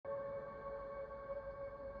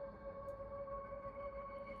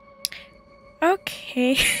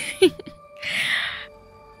Okay. I'm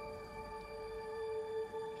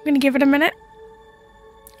gonna give it a minute.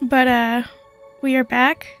 But, we are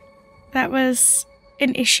back. That was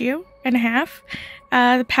an issue and a half.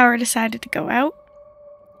 The power decided to go out.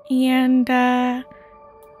 And, yeah,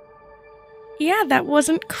 that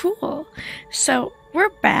wasn't cool. So, we're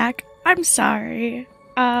back. I'm sorry.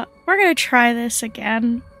 We're gonna try this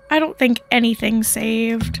again. I don't think anything's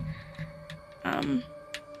saved.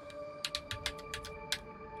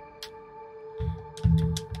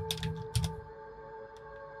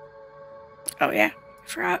 Oh yeah, I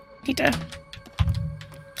forgot. Need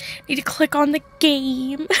to click on the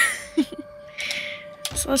game.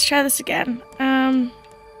 So let's try this again.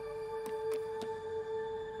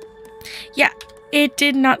 Yeah, it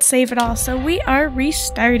did not save at all, so we are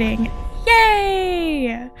restarting.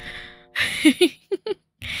 Yay!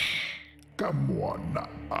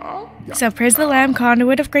 So praise the Lamb,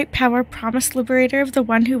 conduit of great power, promised liberator of the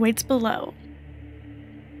one who waits below.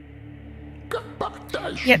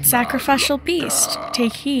 Yet sacrificial beast,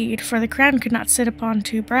 take heed, for the crown could not sit upon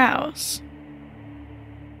two brows.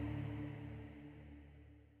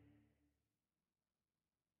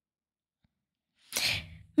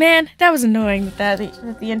 Man, that was annoying that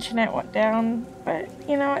the internet went down, but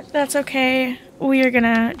you know what, that's okay. We are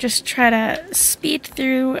gonna just try to speed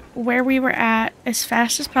through where we were at as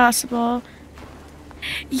fast as possible.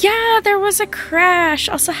 Yeah, there was a crash.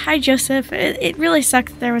 Also, hi Joseph. It really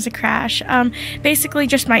sucked that there was a crash. Basically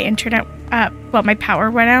just my internet, well, my power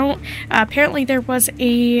went out. Apparently there was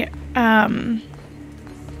a,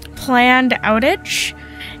 planned outage,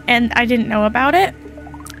 and I didn't know about it.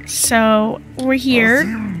 So, we're here.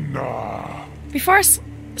 Before us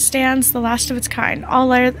stands the last of its kind.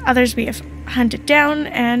 All others we have hunted down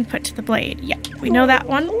and put to the blade. Yeah, we know that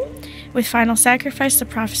one. With final sacrifice, the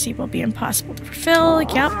prophecy will be impossible to fulfill.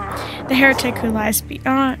 Yep. The heretic who lies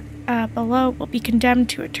beyond, below will be condemned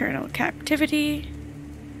to eternal captivity.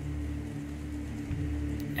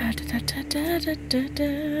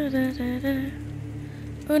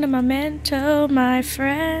 Una momento, my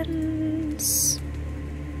friends.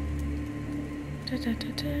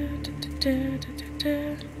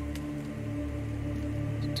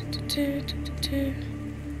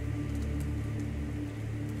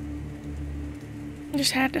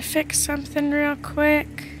 Just had to fix something real quick.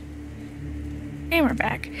 And we're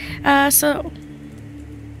back. So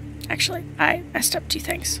actually, I messed up two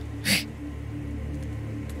things.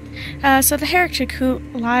 So the heretic who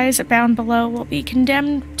lies bound below will be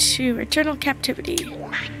condemned to eternal captivity.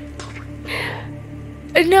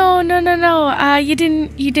 No. You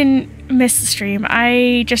didn't miss the stream.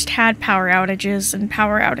 I just had power outages, and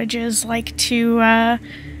power outages like to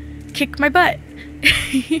kick my butt.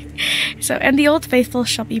 So, and the old faithful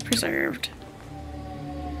shall be preserved.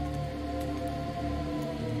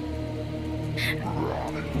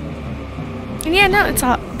 And yeah, no, it's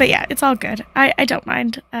all, but yeah, it's all good. I don't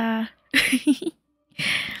mind. I'm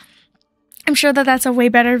sure that that's a way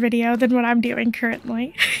better video than what I'm doing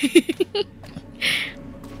currently.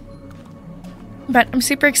 But I'm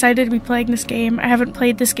super excited to be playing this game. I haven't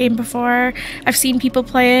played this game before. I've seen people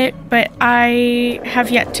play it, but I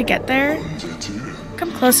have yet to get there.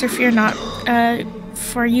 Come closer, fear not,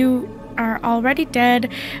 for you are already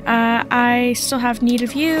dead. I still have need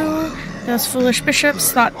of you. Those foolish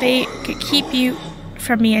bishops thought they could keep you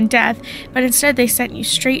from me in death, but instead they sent you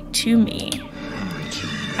straight to me.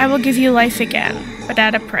 I will give you life again, but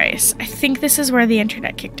at a price. I think this is where the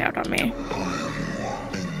internet kicked out on me.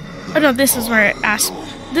 Oh no, this is where it asked.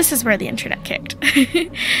 This is where the internet kicked. All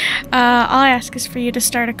I ask is for you to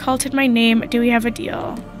start a cult in my name. Do we have a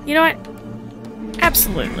deal? You know what?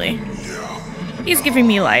 Absolutely. He's giving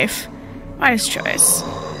me life. Wise choice.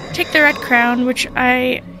 Take the red crown, which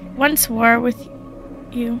I once wore with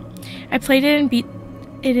you. I played it and beat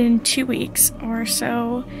it in 2 weeks or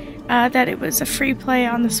so. That it was a free play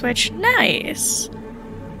on the Switch. Nice.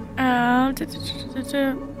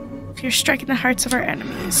 If you're striking the hearts of our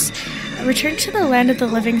enemies. I return to the land of the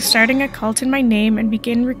living, starting a cult in my name and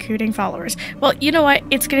begin recruiting followers. Well, you know what?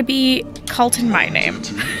 It's gonna be cult in my name.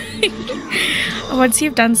 Once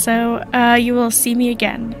you've done so, you will see me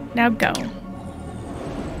again. Now go.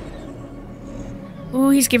 Ooh,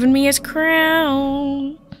 he's giving me his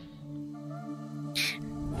crown.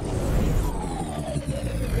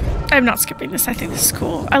 I'm not skipping this. I think this is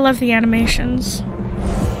cool. I love the animations.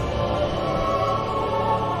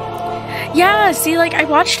 Yeah, see, like, I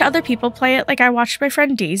watched other people play it. Like, I watched my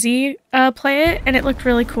friend Daisy play it, and it looked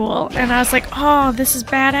really cool. And I was like, oh, this is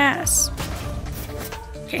badass.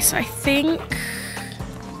 Okay, so I think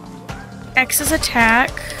X is attack,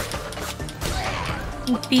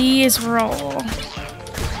 B is roll.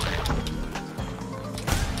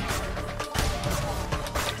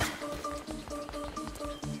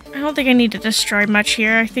 don't think I need to destroy much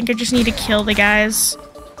here. I think I just need to kill the guys.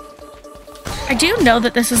 I do know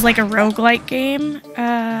that this is like a roguelike game.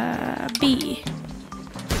 B.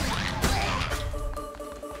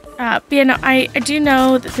 But yeah, no, I do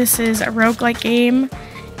know that this is a roguelike game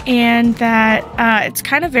and that it's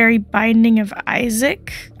kind of very Binding of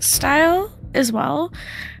Isaac style as well,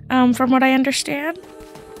 from what I understand.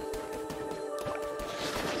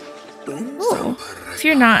 Ooh.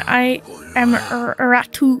 Fear not, I am a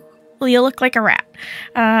ratu. Well, you look like a rat.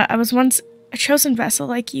 I was once a chosen vessel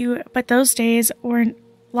like you, but those days were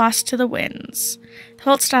lost to the winds.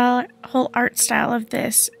 The whole art style of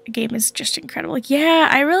this game is just incredible. Yeah,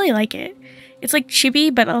 I really like it. It's like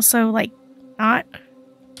chibi, but also like not.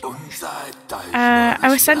 I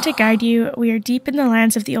was sent to guide you. We are deep in the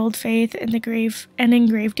lands of the old faith and in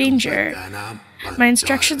grave danger. My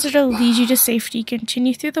instructions are to lead you to safety.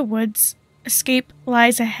 Continue through the woods. Escape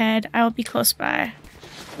lies ahead. I will be close by.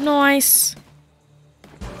 Nice.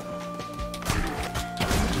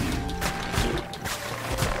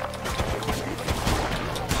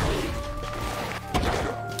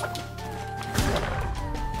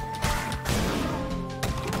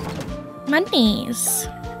 Monies.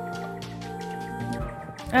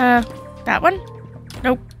 That one?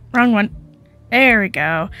 Nope, wrong one. There we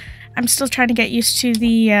go. I'm still trying to get used to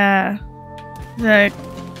the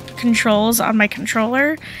controls on my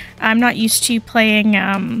controller. I'm not used to playing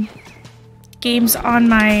games on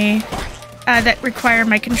my that require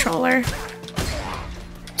my controller.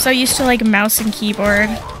 So used to like mouse and keyboard.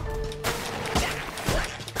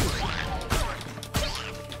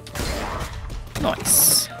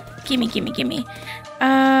 Nice. Gimme, gimme, gimme.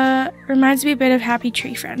 Reminds me a bit of Happy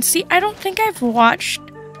Tree Friends. See, I don't think I've watched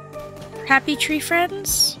Happy Tree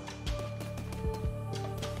Friends.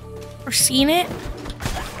 Or seen it.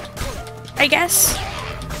 I guess.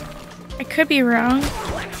 I could be wrong.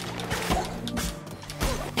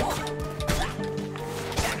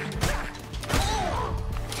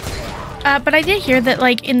 But I did hear that,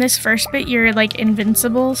 like, in this first bit, you're, like,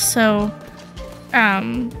 invincible, so,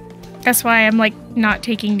 that's why I'm, like, not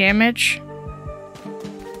taking damage.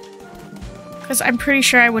 Because I'm pretty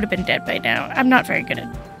sure I would have been dead by now. I'm not very good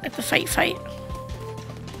at the fight.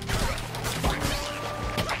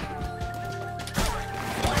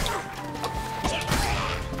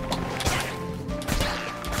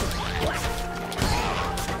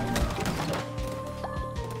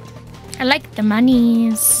 I like the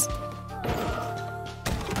monies.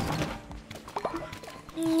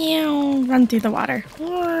 Run through the water.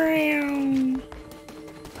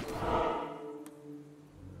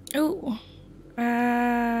 Ooh.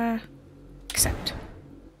 Accept.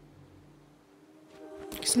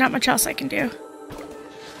 There's not much else I can do.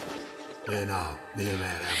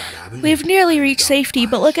 We've nearly reached safety,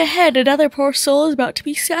 but look ahead, another poor soul is about to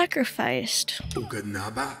be sacrificed.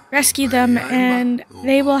 Rescue them, and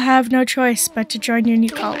they will have no choice but to join your new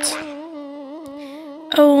cult.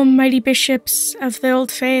 Oh, mighty bishops of the old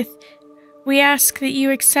faith, we ask that you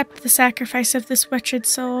accept the sacrifice of this wretched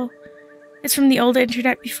soul. It's from the old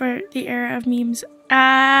internet before the era of memes.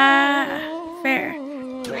 Fair.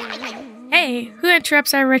 Hey, who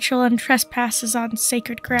interrupts our ritual and trespasses on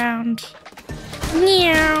sacred ground?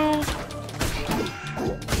 Meow.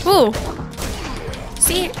 Ooh.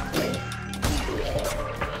 See?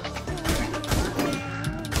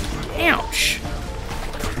 Ouch.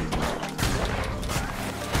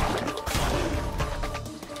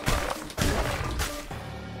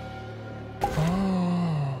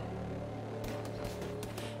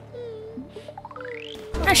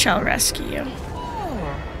 I shall rescue you.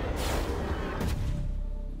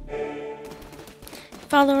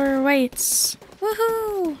 Follower waits.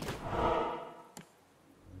 Woohoo!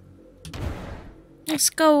 Let's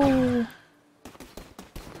go.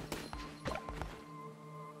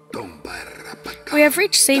 We have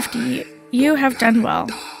reached safety. You have done well.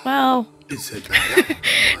 Well,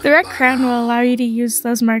 the red crown will allow you to use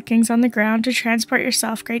those markings on the ground to transport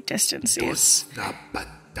yourself great distances.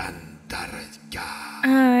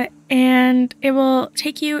 And it will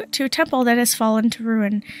take you to a temple that has fallen to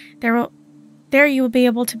ruin. There you will be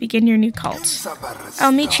able to begin your new cult.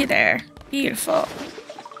 I'll meet you there. Beautiful.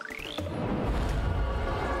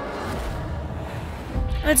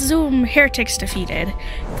 Let's zoom. Heretics defeated.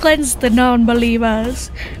 Cleanse the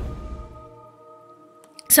non-believers.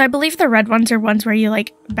 So I believe the red ones are ones where you,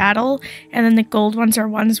 like, battle, and then the gold ones are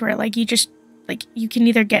ones where, like, you just, like, you can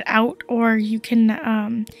either get out or you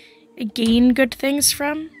can, gain good things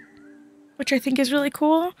from, which I think is really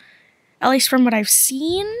cool. At least from what I've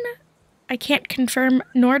seen. I can't confirm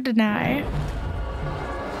nor deny.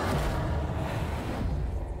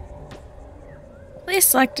 Please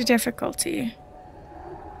select a difficulty.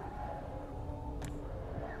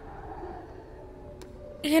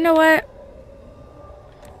 You know what?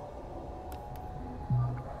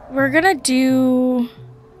 We're gonna do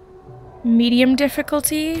medium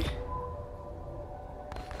difficulty.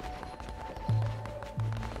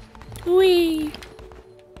 Whee!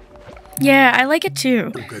 Yeah, I like it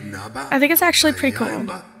too. I think it's actually pretty cool.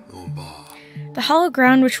 The hollow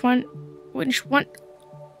ground which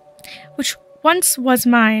once was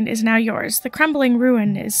mine is now yours. The crumbling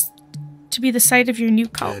ruin is to be the site of your new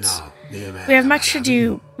cult. We have much to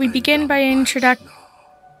do. We begin by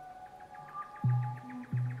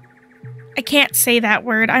I can't say that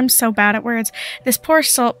word. I'm so bad at words. This poor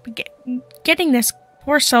soul, getting this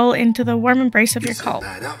poor soul into the warm embrace of your cult.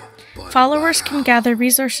 Followers can gather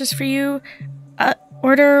resources for you.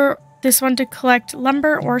 Order this one to collect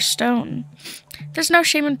lumber or stone. There's no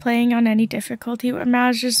shame in playing on any difficulty. What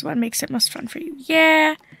matters is what makes it most fun for you.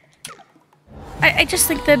 Yeah. I just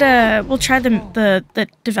think that we'll try the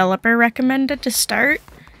developer recommended to start.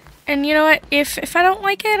 And you know what? If I don't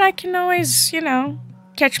like it, I can always, you know,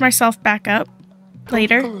 catch myself back up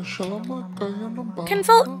later.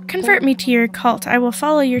 Convert me to your cult. I will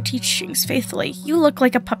follow your teachings faithfully. You look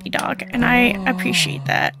like a puppy dog, and I appreciate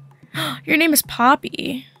that. Your name is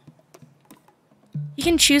Poppy. You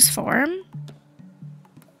can choose form.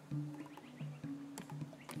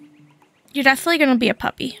 You're definitely gonna be a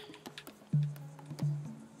puppy.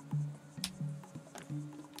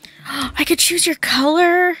 I could choose your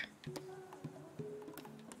color.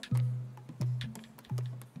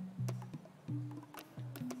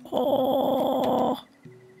 Oh,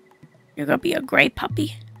 you're gonna be a gray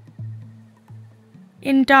puppy.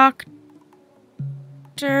 Indoctrination.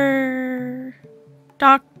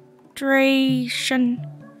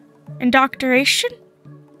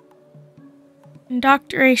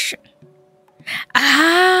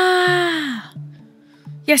 Ah.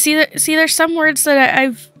 Yeah. See, there's some words that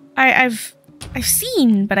I've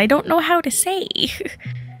seen, but I don't know how to say.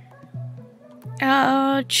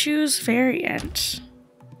 Choose variant.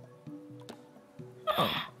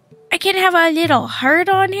 I can have a little heart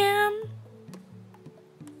on him.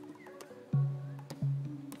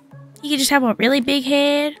 He can just have a really big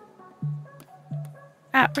head.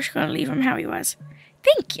 We're just gonna leave him how he was.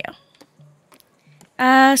 Thank you.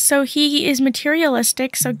 So he is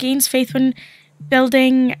materialistic, so gains faith when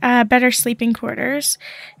building better sleeping quarters.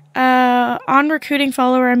 On recruiting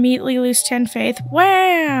follower, immediately lose 10 faith.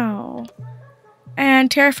 Wow.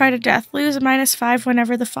 And terrified of death, lose a -5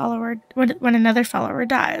 whenever when another follower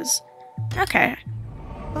dies. Okay.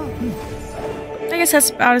 I guess that's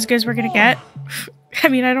about as good as we're gonna get. I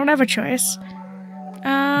mean, I don't have a choice.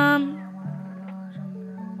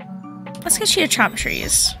 Let's get you to chop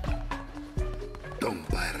trees.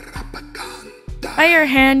 By your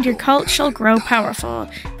hand, your cult shall grow powerful,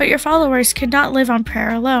 but your followers cannot live on prayer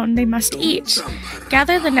alone. They must eat.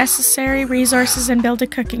 Gather the necessary resources and build a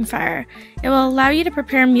cooking fire. It will allow you to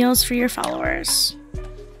prepare meals for your followers.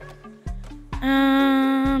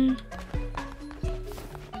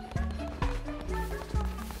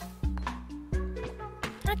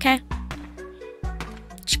 Okay.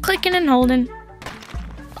 Just clicking and holding.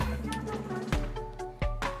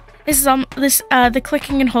 The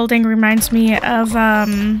clicking and holding reminds me of,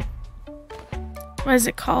 what is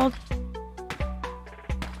it called?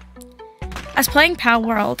 I was playing Pal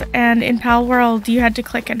World, and in Pal World, you had to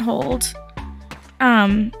click and hold,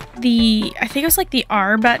 I think it was like the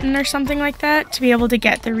R button or something like that, to be able to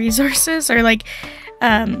get the resources, or like,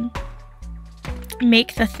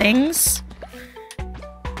 make the things.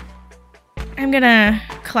 I'm gonna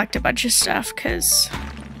collect a bunch of stuff, because,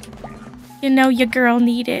 you know, your girl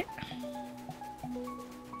need it.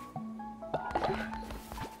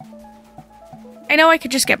 I know I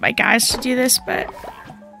could just get my guys to do this, but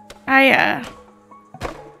I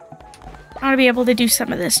want to be able to do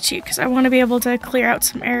some of this too, because I want to be able to clear out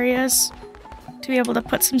some areas to be able to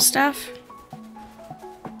put some stuff.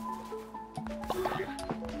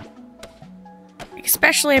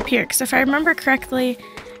 Especially up here, because if I remember correctly,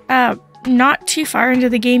 not too far into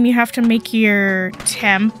the game you have to make your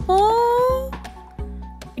temple.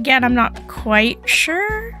 Again, I'm not quite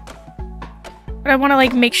sure, but I want to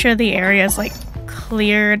like make sure the area is like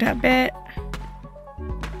cleared a bit,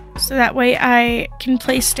 so that way I can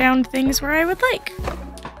place down things where I would like.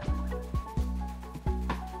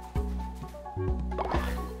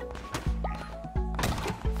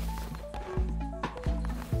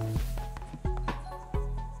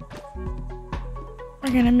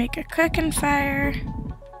 We're gonna make a cooking fire.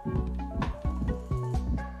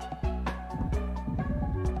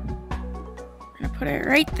 We're gonna put it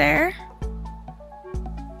right there.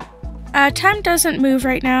 Time doesn't move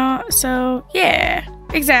right now, so yeah,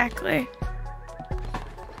 exactly.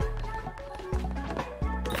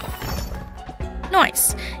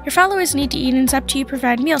 Nice. Your followers need to eat, and it's up to you to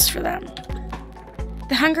provide meals for them.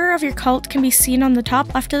 The hunger of your cult can be seen on the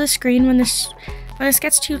top left of the screen. When this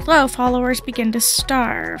gets too low, followers begin to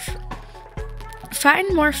starve.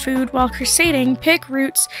 Find more food while crusading. Pick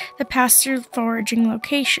routes that pass through foraging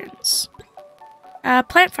locations.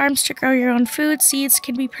 Plant farms to grow your own food. Seeds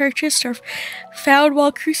can be purchased or found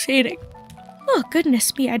while crusading. Oh,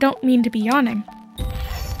 goodness me, I don't mean to be yawning.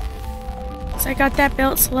 So I got that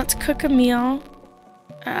built, so let's cook a meal.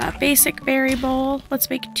 Basic berry bowl. Let's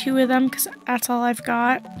make 2 of them, because that's all I've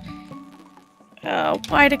got.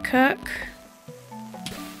 Why to cook?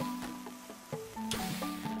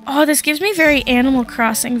 Oh, this gives me very Animal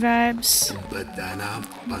Crossing vibes.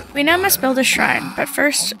 We now must build a shrine, but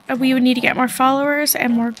first we would need to get more followers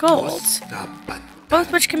and more gold,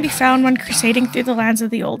 both which can be found when crusading through the lands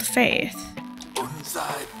of the Old Faith.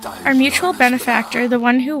 Our mutual benefactor, the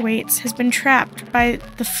one who waits, has been trapped by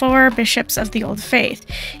the 4 bishops of the Old Faith.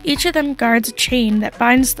 Each of them guards a chain that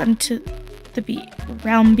binds them to the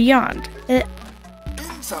realm beyond.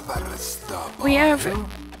 We have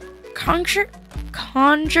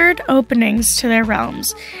conjured openings to their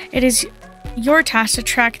realms. It is your task to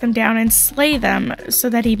track them down and slay them so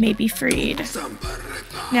that he may be freed.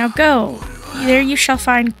 Now go. There you shall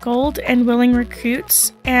find gold and willing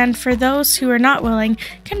recruits, and for those who are not willing,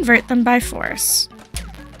 convert them by force.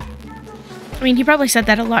 I mean, he probably said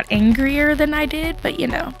that a lot angrier than I did, but you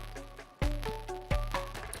know.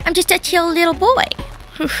 I'm just a chill little boy.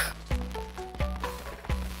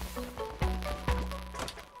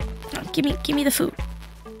 Oh, give me the food.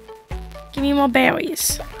 Give me more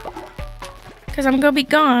berries. Because I'm gonna be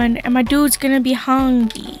gone, and my dude's gonna be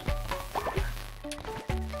hungry.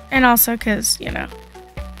 And also because, you know,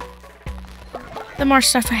 the more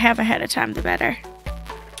stuff I have ahead of time, the better.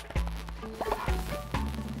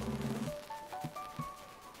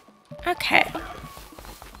 Okay.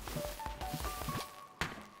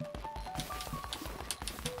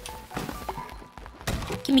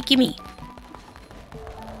 Gimme.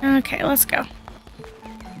 Okay, let's go.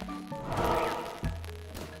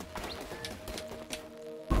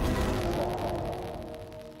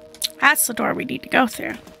 That's the door we need to go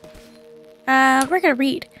through. We're gonna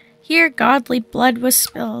read. Here godly blood was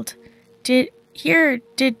spilled. Here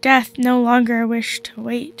did death no longer wish to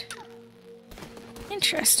wait.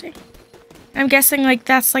 Interesting. I'm guessing like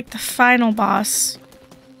that's like the final boss.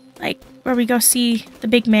 Like where we go see the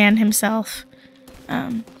big man himself.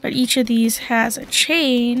 But each of these has a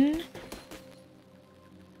chain.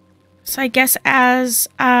 So I guess as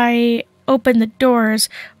I open the doors,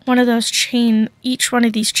 each one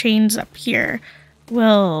of these chains up here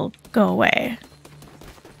will go away.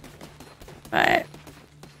 But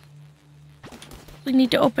we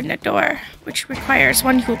need to open the door, which requires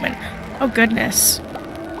 1 human. Oh goodness.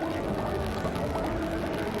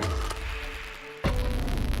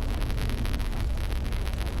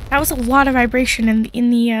 That was a lot of vibration in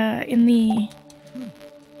the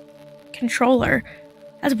controller.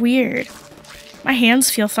 That's weird. My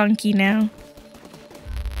hands feel funky now.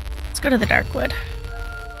 Let's go to the Darkwood.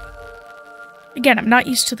 Again, I'm not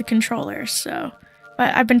used to the controller, so...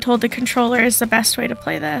 But I've been told the controller is the best way to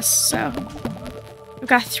play this, so... I've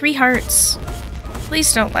got 3 hearts.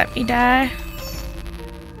 Please don't let me die.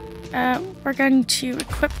 We're going to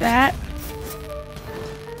equip that.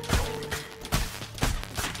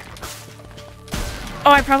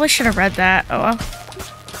 Oh, I probably should have read that. Oh well.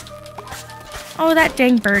 Oh, that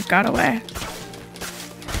dang bird got away.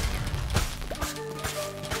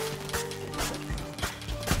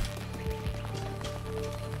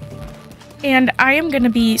 And I am gonna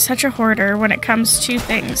be such a hoarder when it comes to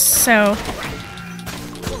things, so...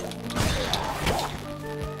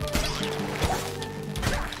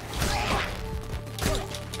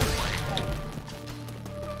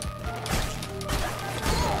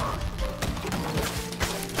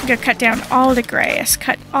 I'm gonna cut down all the grass,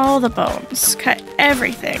 cut all the bones, cut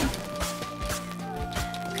everything.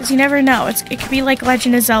 Because you never know, it could be like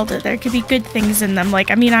Legend of Zelda, there could be good things in them, like,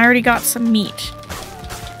 I mean, I already got some meat.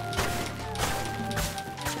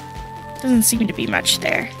 Doesn't seem to be much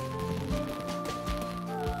there.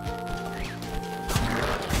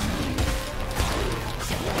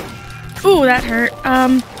 Ooh, that hurt.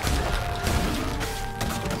 I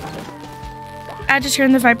had to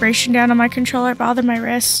turn the vibration down on my controller, bother my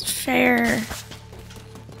wrist. Fair.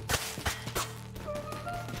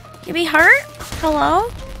 Give me heart?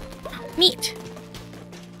 Hello? Meat.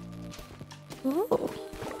 Ooh.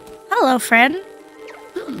 Hello, friend.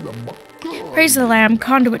 Praise the Lamb,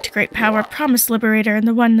 conduit to great power, promised liberator, and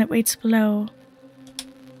the one that waits below.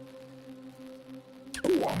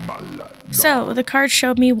 So, the card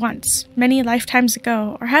showed me once, many lifetimes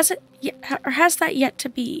ago, or has that yet to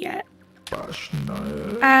be yet?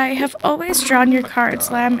 I have always drawn your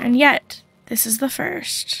cards, Lamb, and yet, this is the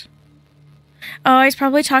first. Oh, he's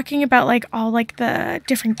probably talking about, like, all, like, the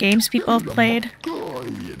different games people have played.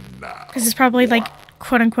 Because it's probably, like,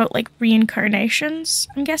 quote-unquote, like, reincarnations,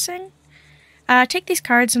 I'm guessing. Take these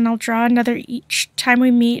cards and I'll draw another each time we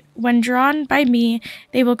meet. When drawn by me,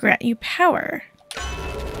 they will grant you power.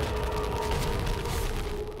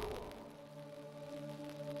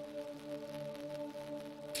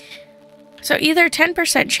 So either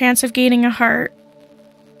 10% chance of gaining a heart,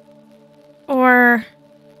 or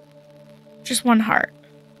just one heart.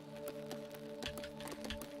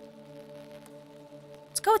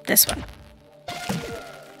 Let's go with this one.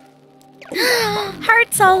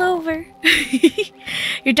 Hearts all over.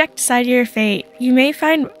 Your deck decided your fate. You may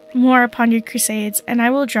find more upon your crusades, and I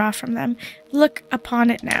will draw from them. Look upon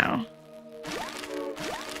it now.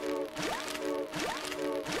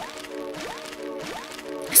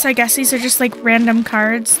 So I guess these are just like random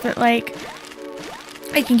cards that like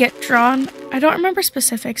I can get drawn. I don't remember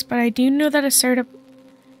specifics, but I do know that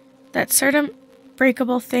certain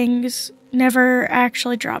breakable things never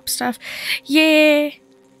actually drop stuff. Yeah.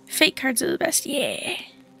 Fate cards are the best, yeah.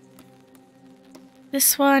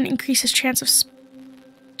 This one increases chance of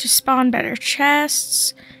to spawn better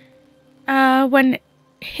chests. When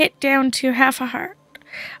hit down to half a heart,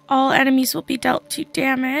 all enemies will be dealt 2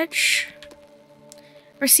 damage.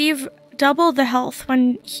 Receive double the health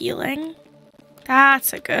when healing.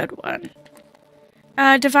 That's a good one.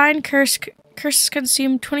 Divine curse. Curses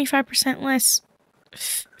consume 25% less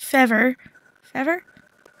fever. Fever?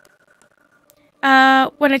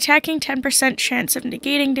 When attacking, 10% chance of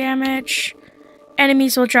negating damage.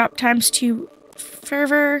 Enemies will drop ×2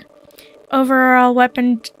 fervor. Overall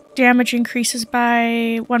weapon damage increases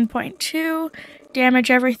by 1.2.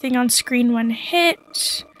 Damage everything on screen when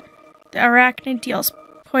hit. The arachnid deals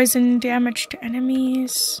poison damage to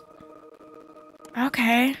enemies.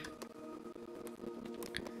 Okay.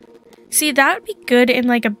 See, that would be good in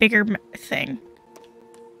like a bigger thing.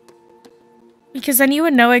 Because then you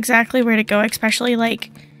would know exactly where to go, especially like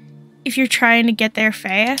if you're trying to get there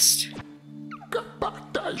fast.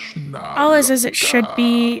 All is as it should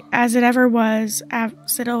be, as it ever was, as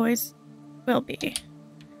it always will be.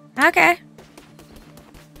 Okay.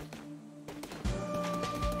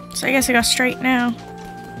 So I guess I go straight now.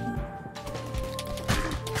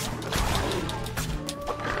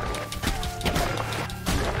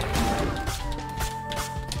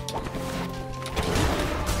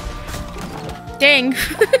 Dang.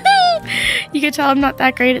 You can tell I'm not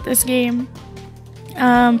that great at this game.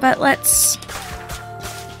 But let's...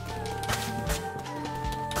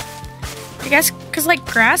 I guess, because like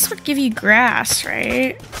grass would give you grass,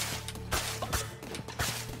 right?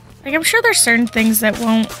 Like I'm sure there's certain things that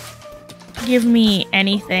won't give me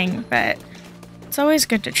anything, but it's always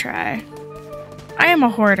good to try. I am a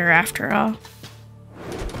hoarder after all.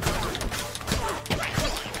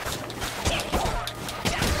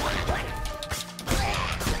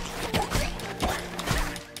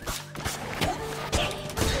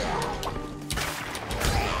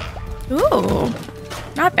 Ooh,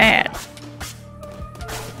 not bad.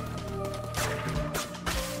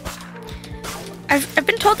 I've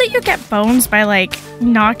been told that you get bones by like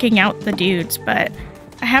knocking out the dudes, but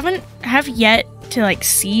I have yet to like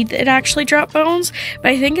see it actually drop bones.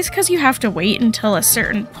 But I think it's because you have to wait until a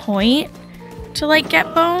certain point to like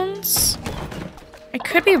get bones. I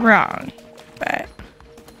could be wrong, but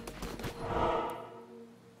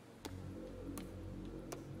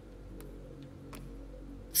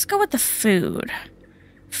let's go with the food.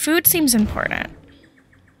 Food seems important.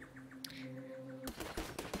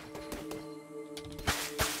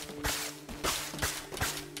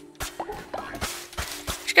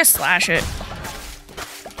 Just gotta slash it.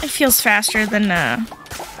 It feels faster than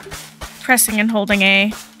pressing and holding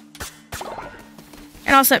A.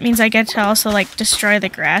 And also it means I get to also like destroy the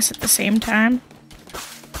grass at the same time.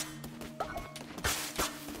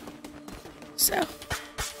 So.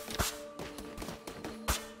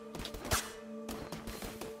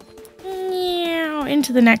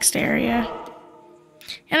 Into the next area.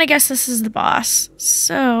 And I guess this is the boss.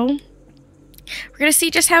 So, we're gonna see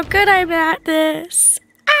just how good I'm at this.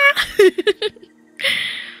 Ah!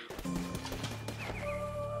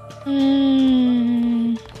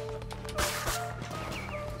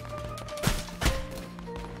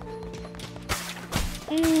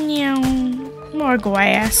 More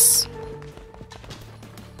grass.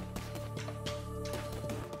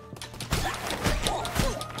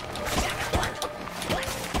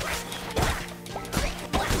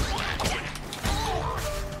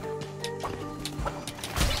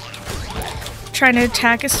 trying to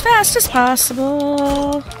attack as fast as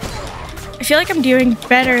possible. I feel like I'm doing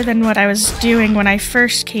better than what I was doing when I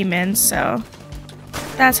first came in, so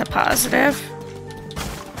that's a positive.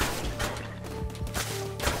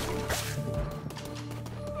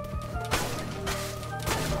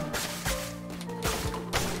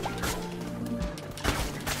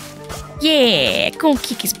 Yeah, go and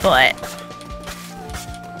kick his butt.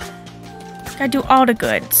 Gotta do all the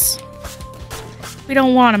goods. We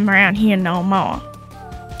don't want him around here no more.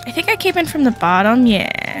 I think I came in from the bottom,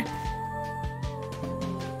 yeah.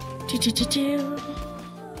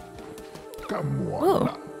 Ooh.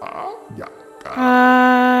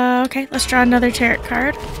 Okay, let's draw another tarot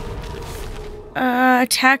card.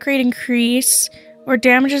 Attack rate increase, or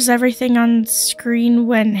damages everything on screen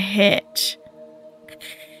when hit.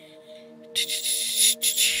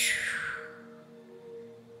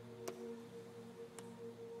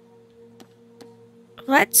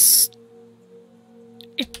 Let's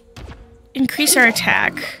increase our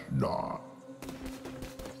attack. Oh,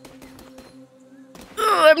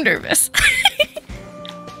 I'm nervous.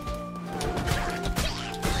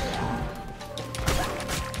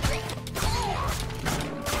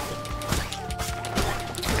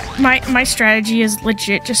 My strategy is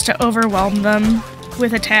legit just to overwhelm them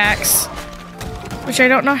with attacks, which I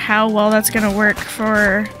don't know how well that's gonna work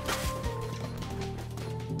for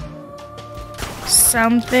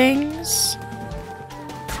some things,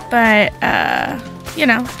 but you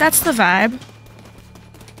know, that's the vibe.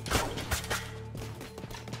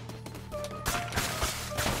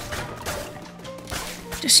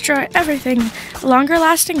 Destroy everything. Longer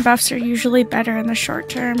lasting buffs are usually better in the short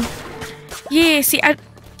term. Yeah, see,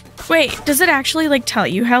 wait, does it actually like tell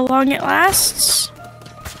you how long it lasts?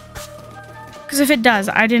 Because if it does,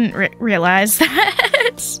 I didn't realize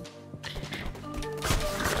that.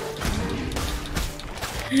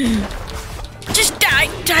 Just die!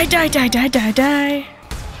 Die, die, die, die, die, die.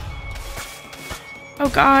 Oh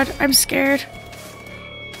god, I'm scared.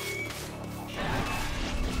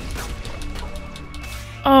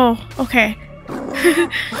 Oh, okay.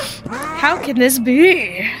 How can this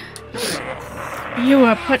be? You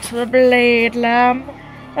were put to the blade, lamb,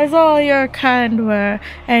 as all your kind were,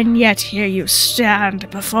 and yet here you stand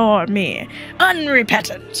before me,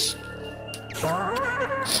 unrepentant.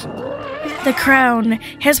 The crown,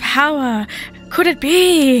 his power, could it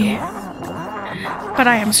be? But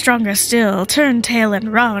I am stronger still. Turn tail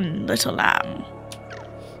and run, little lamb.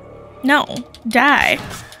 No, die.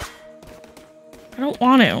 I don't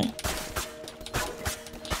want to.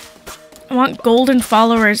 I want golden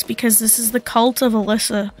followers because this is the cult of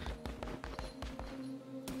Alyssa.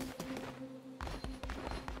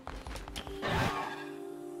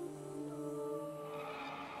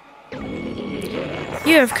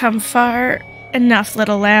 You have come far enough,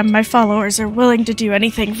 little lamb. My followers are willing to do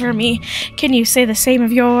anything for me. Can you say the same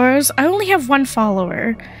of yours? I only have one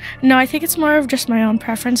follower. No, I think it's more of just my own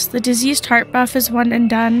preference. The diseased heart buff is one and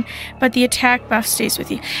done, but the attack buff stays with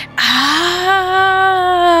you. Ah!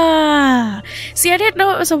 See, I didn't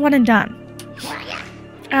know it was a one and done.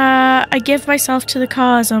 I give myself to the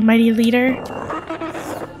cause, almighty leader.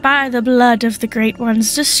 By the blood of the great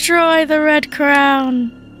ones, destroy the red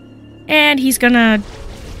crown. And he's gonna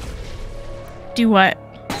do what?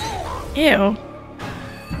 Ew.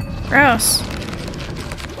 Gross.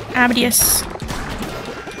 Amadeus.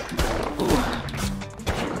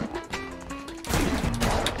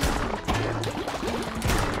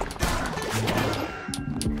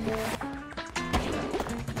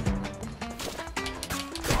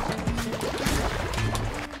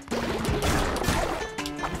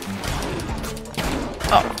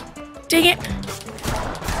 Oh, dang it.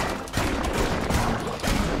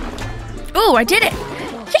 Oh, I did it!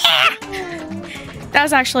 Yeah! That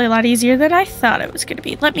was actually a lot easier than I thought it was going to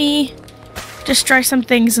be. Let me destroy some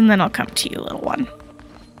things and then I'll come to you, little one.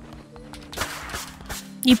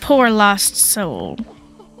 You poor lost soul.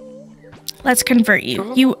 Let's convert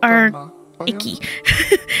you. You are icky.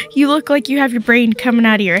 You look like you have your brain coming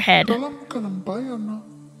out of your head.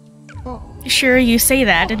 Sure, you say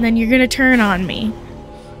that and then you're going to turn on me.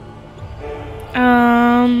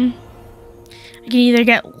 I can either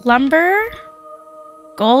get lumber,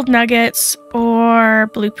 gold nuggets, or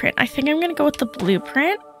blueprint. I think I'm gonna go with the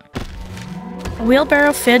blueprint. A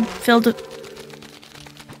wheelbarrow filled with...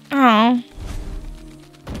 Oh.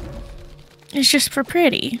 It's just for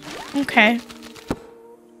pretty. Okay.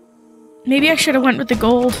 Maybe I should have went with the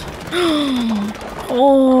gold.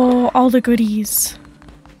 Oh, all the goodies.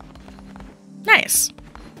 Nice.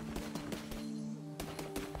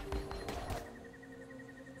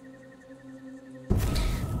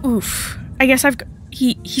 Oof. I guess I've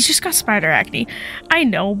He's just got spider acne. I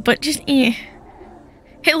know, but just It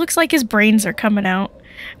looks like his brains are coming out.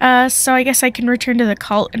 So I guess I can return to the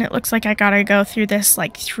cult, and it looks like I gotta go through this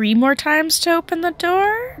like 3 more times to open the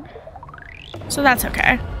door. So that's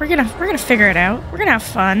okay. We're gonna figure it out. We're gonna have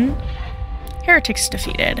fun. Heretics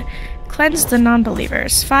defeated. Cleanse the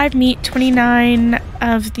non-believers. 5 meat, 29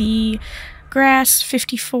 of the grass,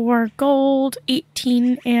 54 gold,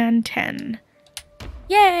 18 and 10.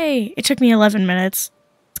 Yay! It took me 11 minutes.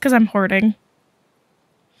 It's because I'm hoarding.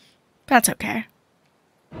 That's okay.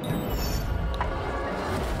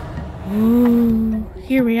 Ooh,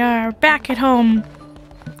 here we are, back at home.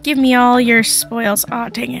 Give me all your spoils. Aw,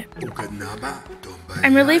 dang it.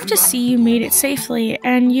 I'm relieved to see you made it safely,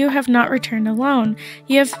 and you have not returned alone.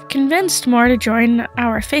 You have convinced more to join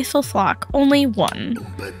our faithful flock. Only one.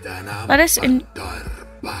 Let us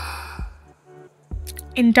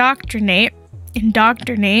indoctrinate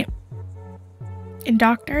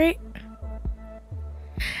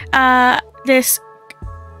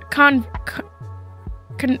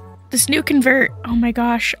this new convert. Oh my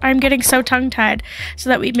gosh, I'm getting so tongue-tied, so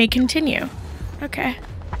that we may continue. Okay.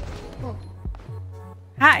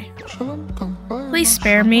 Hi. Please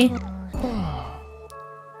spare me.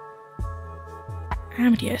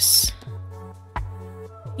 Amadeus.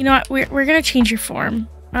 You know what? We're gonna change your form.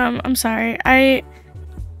 I'm sorry.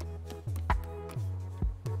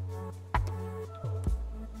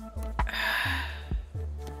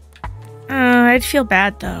 I'd feel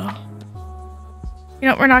bad though. You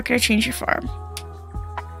know, we're not gonna change your form.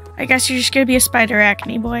 I guess you're just gonna be a spider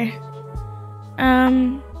acne boy.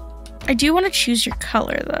 I do want to choose your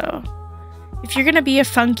color though. If you're gonna be a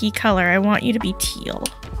funky color, I want you to be teal.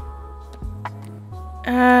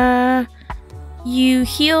 You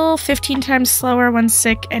heal 15 times slower when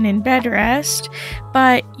sick and in bed rest,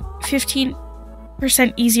 but 15%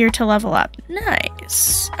 easier to level up.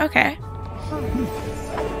 Nice. Okay.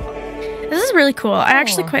 This is really cool. I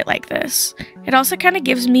actually quite like this. It also kind of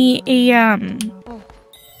gives me a,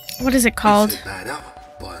 what is it called?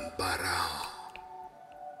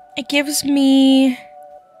 It gives me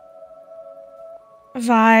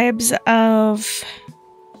vibes of,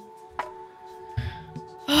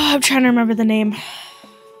 I'm trying to remember the name.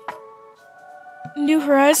 New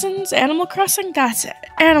Horizons? Animal Crossing? That's it.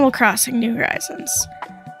 Animal Crossing New Horizons.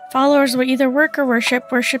 Followers will either work or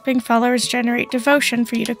worship. Worshipping followers generate devotion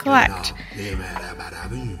for you to collect.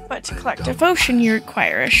 But to collect devotion, you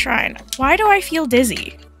require a shrine. Why do I feel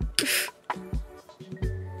dizzy?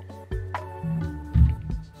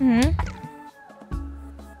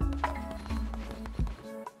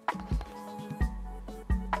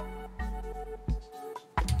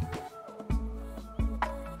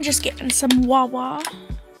 Just getting some wah-wah.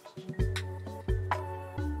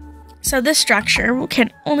 So this structure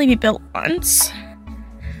can only be built once.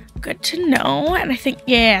 Good to know. And I think,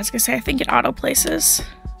 yeah, I was gonna say, I think it auto places.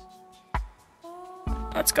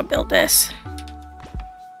 Let's go build this.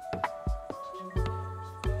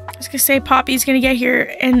 I was gonna say, Poppy's gonna get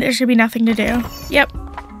here and there's gonna be nothing to do. Yep.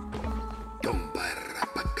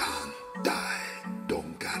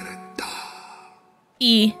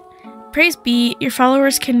 E. Praise be, your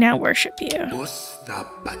followers can now worship you.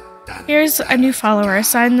 Here's a new follower.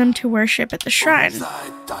 Assign them to worship at the shrine.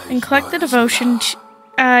 And collect the devotion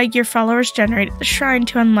your followers generate at the shrine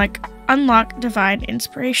to unlock divine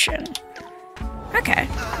inspiration. Okay.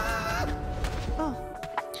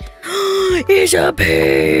 He's a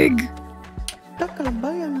pig!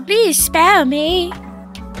 Please spare me.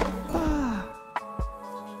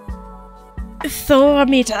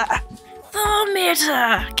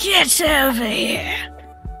 Thormeter, get over here.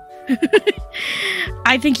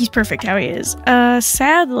 I think he's perfect how he is.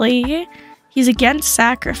 Sadly, he's against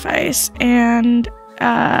sacrifice and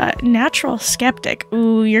natural skeptic.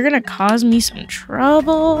 Ooh, you're gonna cause me some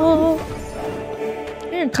trouble.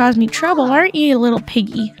 You're gonna cause me trouble, aren't you, little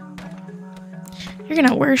piggy? You're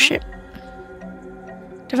gonna worship.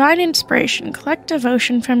 Divine inspiration. Collect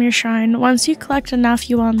devotion from your shrine. Once you collect enough,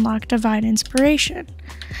 you unlock divine inspiration.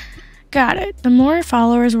 Got it. The more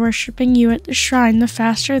followers worshipping you at the shrine, the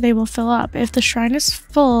faster they will fill up. If the shrine is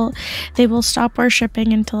full, they will stop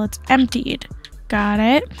worshipping until it's emptied. Got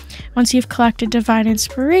it. Once you've collected divine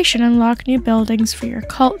inspiration, unlock new buildings for your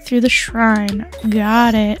cult through the shrine.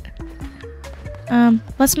 Got it.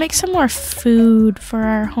 Let's make some more food for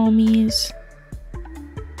our homies.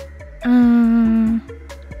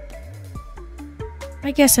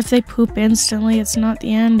 I guess if they poop instantly, it's not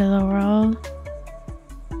the end of the world.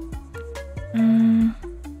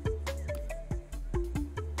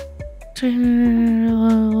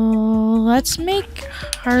 Let's make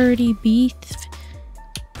hearty beef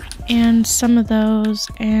and some of those,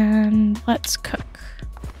 and let's cook.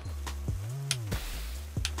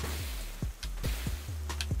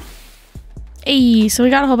 Hey, so we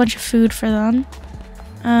got a whole bunch of food for them.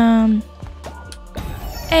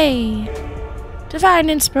 Hey, divine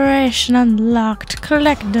inspiration unlocked.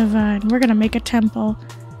 Collect divine. We're gonna make a temple.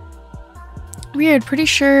 Weird, pretty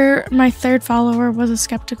sure my third follower was a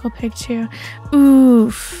skeptical pig too.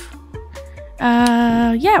 Oof.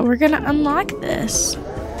 Yeah, we're gonna unlock this.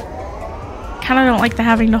 Kinda don't like the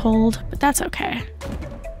having to hold, but that's okay.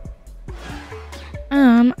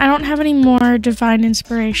 I don't have any more divine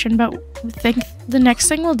inspiration, but I think the next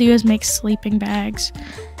thing we'll do is make sleeping bags.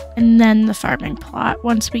 And then the farming plot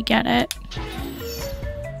once we get it.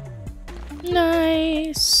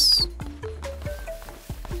 Nice.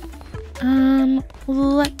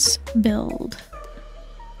 Let's build.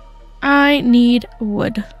 I need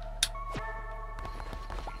wood.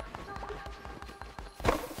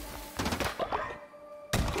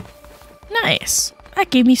 Nice. That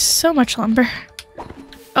gave me so much lumber.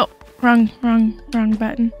 Oh, wrong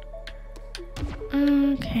button.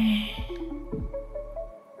 Okay.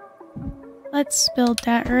 Let's build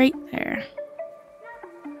that right there.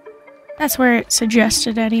 That's where it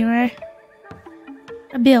suggested anyway.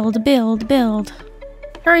 Build, build, build.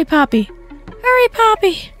 Hurry, Poppy. Hurry,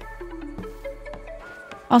 Poppy.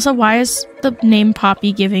 Also, why is the name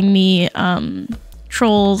Poppy giving me,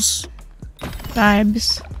 trolls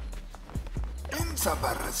vibes?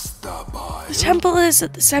 The temple is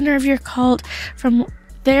at the center of your cult. From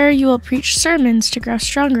there you will preach sermons to grow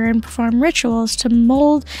stronger and perform rituals to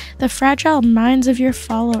mold the fragile minds of your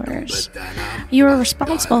followers. You are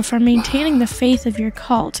responsible for maintaining the faith of your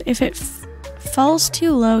cult. If it falls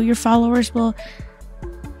too low, your followers will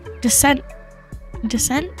descent?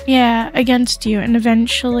 Yeah, against you and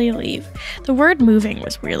eventually leave. The word moving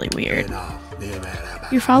was really weird.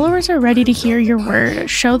 Your followers are ready to hear your word.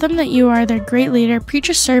 Show them that you are their great leader. Preach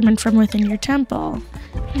a sermon from within your temple.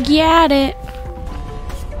 Get it.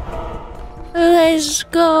 Let's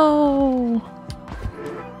go.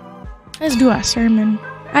 Let's do a sermon.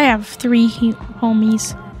 I have 3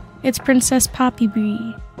 homies. It's Princess Poppy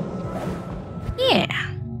Bee.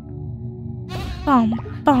 Yeah. Boom,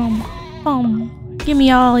 boom, boom. Give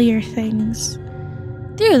me all your things.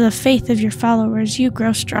 Through the faith of your followers, you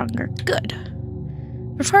grow stronger. Good.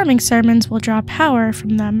 Performing sermons will draw power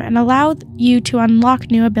from them and allow you to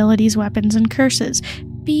unlock new abilities, weapons, and curses.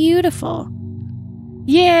 Beautiful.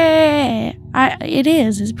 Yeah! It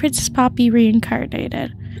is Princess Poppy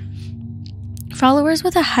reincarnated. Followers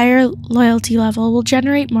with a higher loyalty level will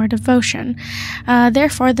generate more devotion.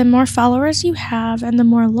 Therefore, the more followers you have and the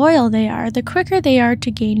more loyal they are, the quicker they are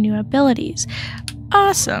to gain new abilities.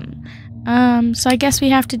 Awesome. So I guess we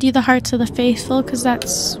have to do the Hearts of the Faithful, because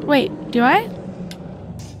that's... Wait, do I?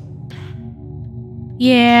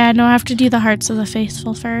 Yeah, no, I have to do the Hearts of the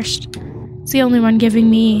Faithful first. It's the only one giving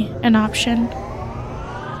me an option.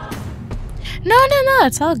 No,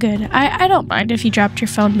 it's all good. I don't mind if you dropped your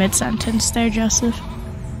phone mid-sentence there, Joseph.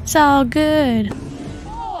 It's all good.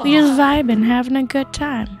 We just vibing, having a good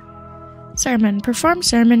time. Sermon. Perform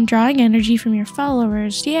sermon, drawing energy from your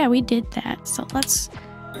followers. Yeah, we did that. So let's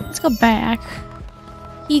go back.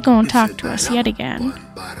 He gonna talk to us yet again.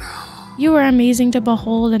 You are amazing to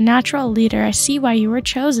behold, a natural leader. I see why you were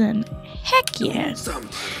chosen. Heck yeah.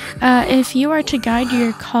 If you are to guide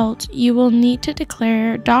your cult, you will need to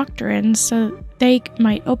declare doctrines so they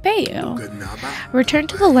might obey you. Return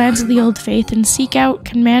to the lands of the old faith and seek out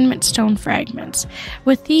commandment stone fragments.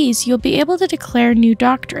 With these, you'll be able to declare new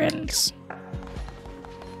doctrines.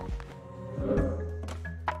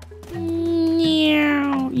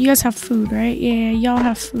 You guys have food, right? Yeah, y'all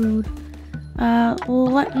have food.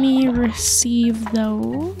 Let me receive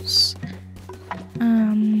those.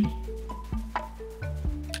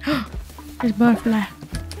 There's a butterfly.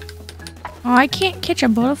 Oh, I can't catch a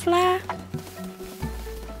butterfly?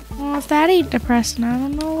 Well, if that ain't depressing, I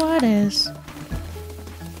don't know what is.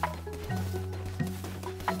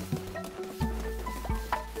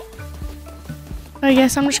 I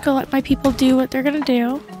guess I'm just gonna let my people do what they're gonna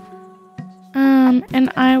do.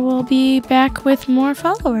 And I will be back with more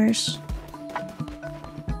followers.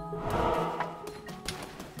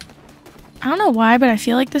 I don't know why, but I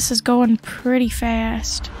feel like this is going pretty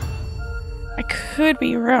fast. I could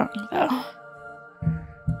be wrong, though.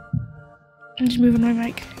 I'm just moving my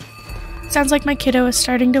mic. Sounds like my kiddo is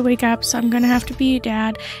starting to wake up, so I'm gonna have to be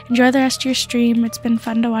dad. Enjoy the rest of your stream. It's been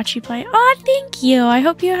fun to watch you play. Oh, thank you. I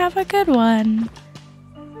hope you have a good one.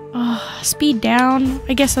 Oh, speed down.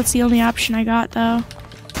 I guess that's the only option I got, though.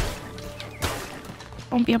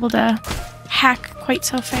 Won't be able to hack quite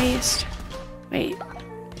so fast. Wait.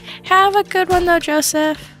 Have a good one though,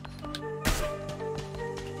 Joseph.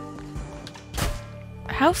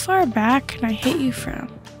 How far back can I hit you from?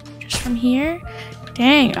 Just from here?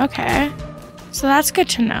 Dang, okay. So that's good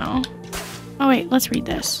to know. Oh wait, let's read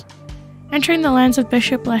this. Entering the lands of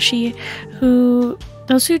Bishop Leshy,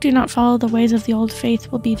 those who do not follow the ways of the old faith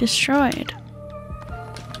will be destroyed.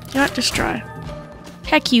 Do not destroy.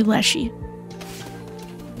 Heck you, Leshy.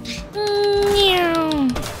 Meow.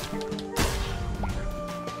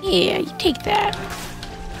 Yeah, you take that.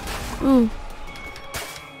 Ooh.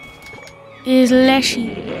 It is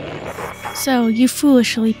Leshy. So, you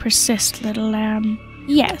foolishly persist, little lamb.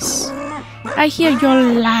 Yes. I hear your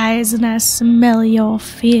lies and I smell your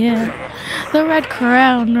fear. The red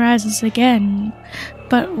crown rises again,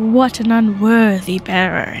 but what an unworthy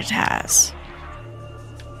bearer it has.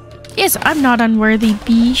 Yes, I'm not unworthy,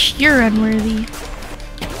 Beesh. You're unworthy.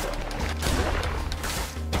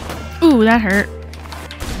 Ooh, that hurt.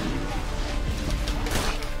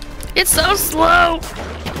 It's so slow.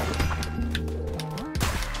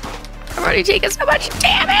 I'm already taking so much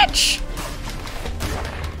damage.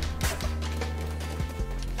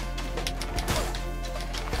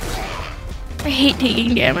 I hate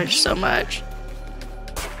taking damage so much.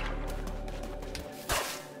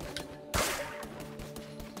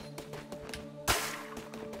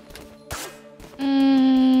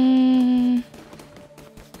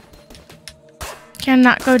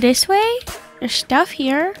 Cannot go this way? There's stuff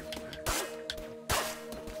here.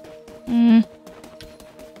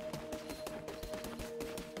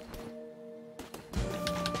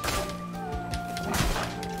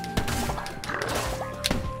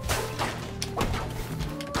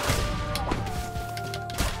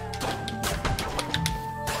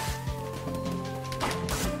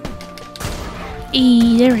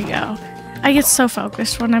 There we go. I get so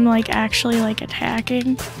focused when I'm like actually like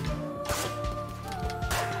attacking.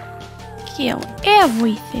 Kill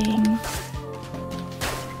everything.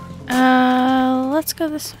 Let's go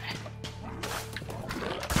this way.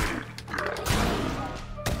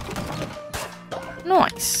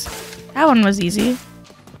 Nice. That one was easy.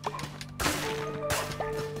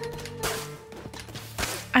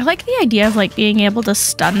 I like the idea of like being able to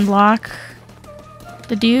stun block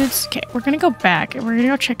the dudes. Okay, we're gonna go back and we're gonna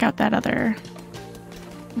go check out that other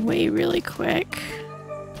way really quick.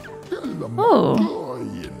 Oh,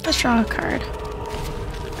 let's draw a card.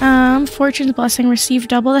 Fortune's Blessing. Receive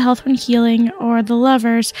double the health when healing, or the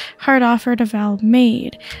Lover's Heart offered a vow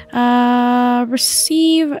made.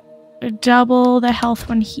 Receive double the health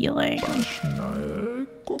when healing.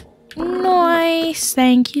 Nice.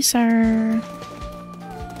 Thank you, sir.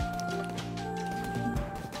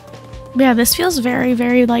 Yeah, this feels very,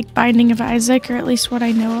 very like Binding of Isaac, or at least what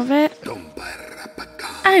I know of it.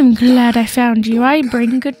 I'm glad I found you. I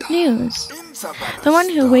bring good news. The one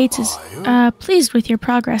who waits is pleased with your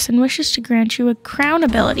progress and wishes to grant you a crown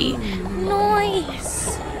ability.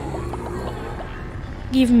 Nice.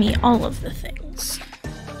 Give me all of the things.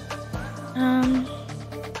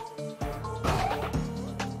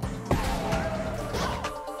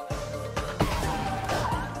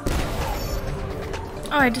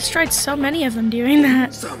 Oh, I destroyed so many of them doing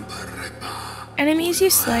that. Enemies you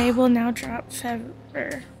slay will now drop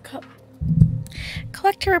favor.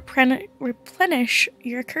 Collect to replenish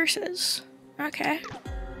your curses. Okay.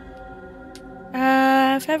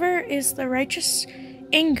 Favor is the righteous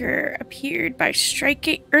anger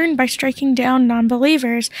earned by striking down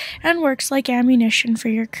non-believers and works like ammunition for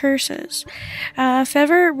your curses.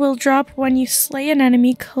 Favor will drop when you slay an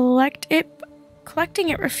enemy. Collecting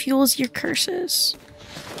it refuels your curses.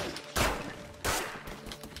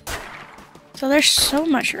 So there's so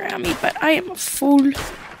much around me, but I am a fool.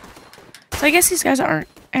 So I guess these guys aren't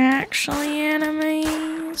actually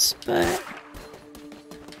enemies, but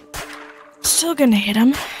still gonna hit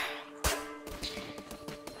them.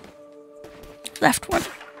 Left one.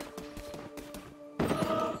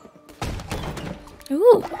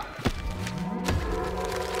 Ooh.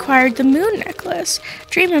 Acquired the moon necklace.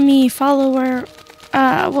 Dream of me, follower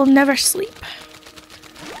will never sleep.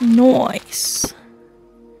 Nice.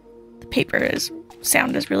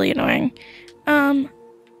 Sound is really annoying. I'm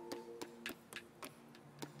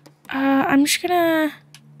just gonna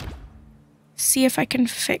see if I can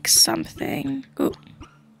fix something. Ooh.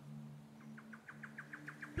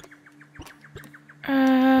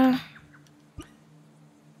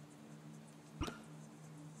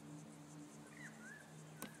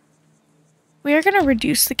 We are gonna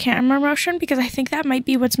reduce the camera motion because I think that might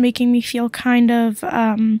be what's making me feel kind of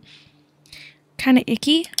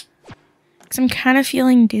icky. Because I'm kind of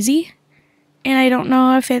feeling dizzy. And I don't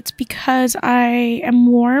know if it's because I am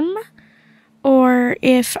warm or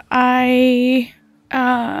if I'm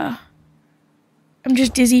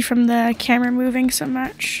just dizzy from the camera moving so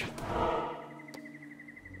much.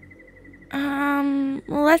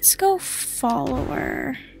 Let's go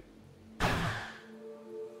follower.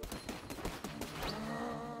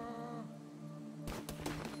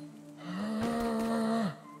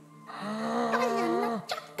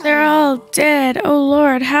 They're all dead. Oh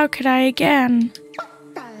Lord, how could I again?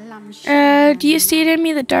 Do you see it in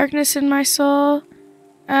me, the darkness in my soul?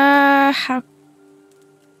 How?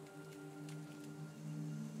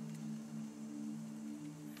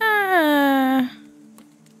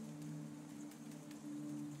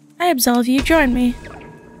 I absolve you. Join me.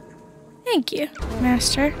 Thank you,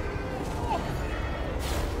 Master.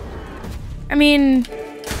 I mean,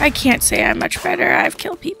 I can't say I'm much better. I've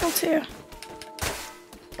killed people too.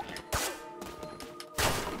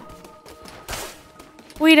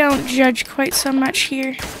 We don't judge quite so much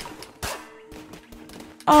here.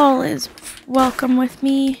 All is welcome with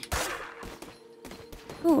me.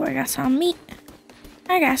 Ooh, I got some meat.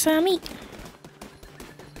 I got some meat.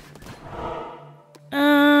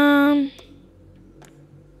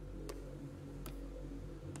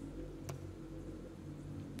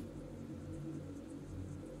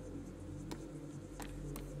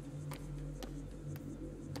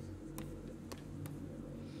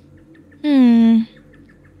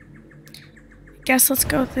 Guess let's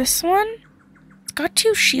go with this one. It's got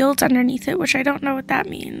 2 shields underneath it, which I don't know what that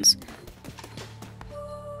means.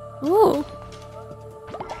 Ooh.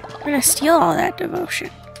 I'm gonna steal all that devotion.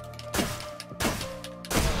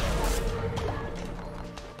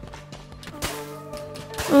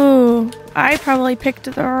 Ooh, I probably picked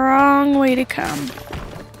the wrong way to come.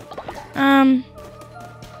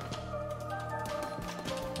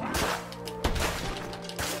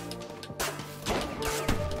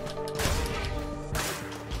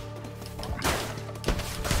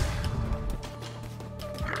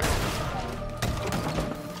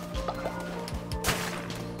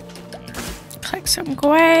 Collect some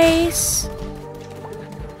grace.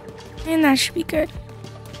 And that should be good.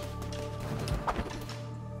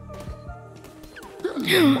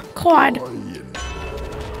 Quad.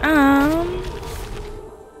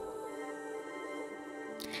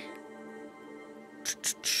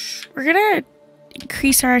 We're gonna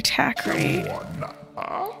increase our attack rate.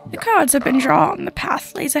 The cards have been drawn. The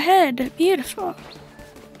path lays ahead. Beautiful.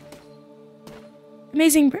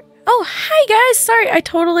 Amazing. Oh, hi guys. Sorry, I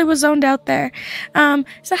totally was zoned out there.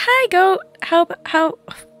 So hi, Goat. How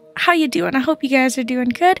you doing? I hope you guys are doing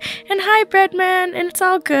good. And hi, Breadman. And it's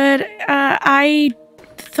all good. I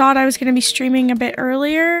thought I was gonna be streaming a bit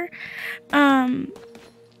earlier, but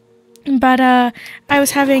I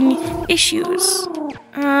was having issues.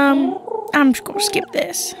 I'm just gonna skip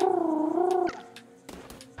this.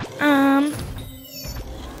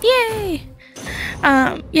 Yay!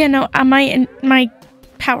 Yeah, no, my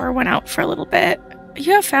power went out for a little bit.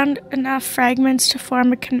 You have found enough fragments to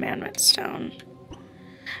form a commandment stone.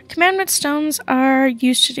 Commandment stones are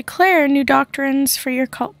used to declare new doctrines for your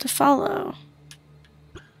cult to follow.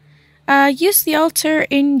 Use the altar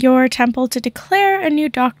in your temple to declare a new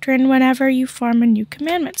doctrine whenever you form a new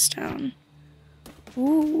commandment stone.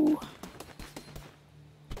 Ooh.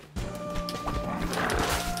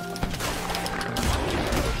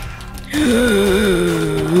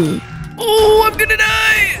 Oh, I'm gonna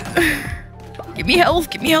die! Give me health,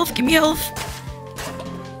 give me health, give me health.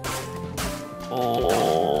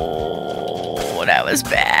 Oh, that was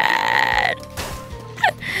bad.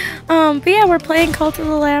 But yeah, we're playing Cult of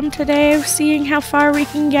the Lamb today, seeing how far we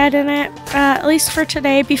can get in it, at least for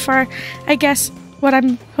today, before, I guess, what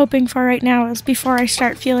I'm hoping for right now is before I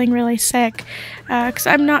start feeling really sick, because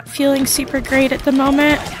I'm not feeling super great at the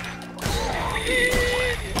moment.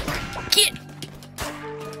 Get.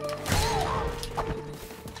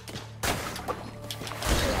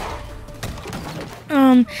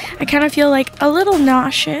 I kind of feel like a little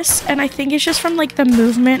nauseous, and I think it's just from like the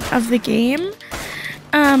movement of the game.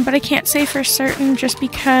 But I can't say for certain just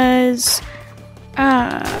because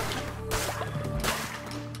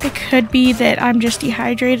it could be that I'm just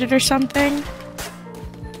dehydrated or something.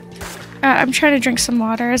 I'm trying to drink some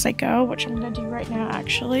water as I go, which I'm gonna do right now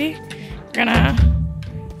actually. We're gonna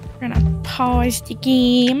pause the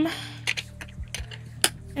game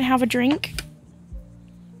and have a drink.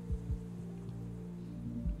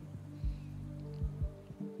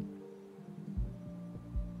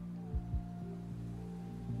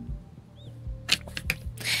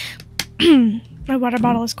 My water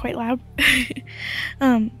bottle is quite loud.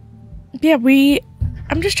 Yeah,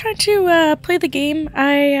 I'm just trying to play the game.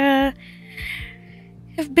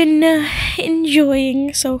 have been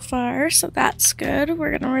enjoying so far, so that's good.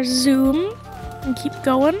 We're gonna resume and keep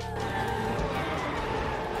going.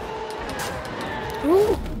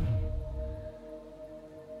 Ooh.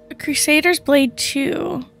 A Crusader's Blade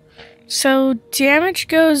 2. So damage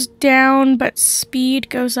goes down, but speed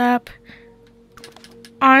goes up.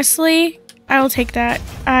 Honestly, I will take that.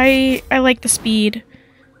 I like the speed.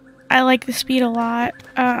 I like the speed a lot.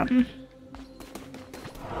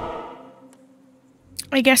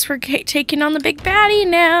 I guess we're taking on the big baddie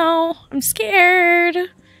now. I'm scared.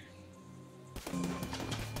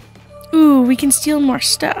 Ooh, we can steal more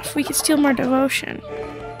stuff. We can steal more devotion.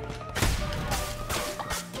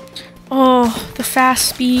 Oh, the fast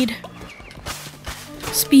speed.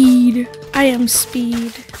 Speed. I am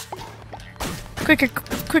speed. Quicker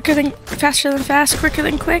than, faster than fast, quicker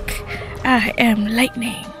than quick. I am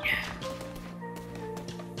lightning.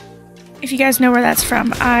 If you guys know where that's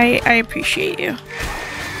from, I appreciate you.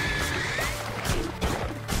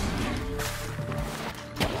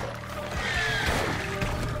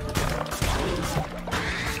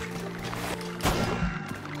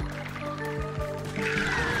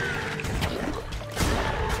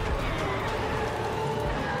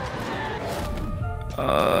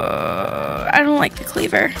 I don't like the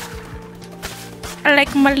cleaver. I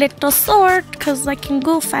like my little sword because I can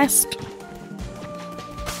go fast.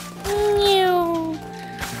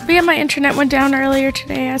 But yeah, my internet went down earlier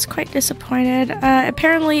today. I was quite disappointed.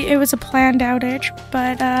 Apparently it was a planned outage,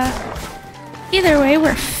 but either way,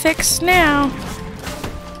 we're fixed now.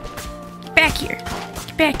 Get back here.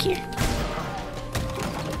 Get back here.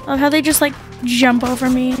 I love how they just like jump over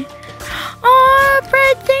me. Aw,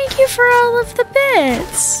 Brad, thank you for all of the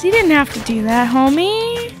bits. You didn't have to do that,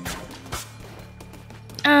 homie.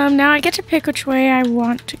 Now I get to pick which way I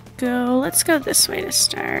want to go. Let's go this way to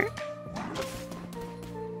start.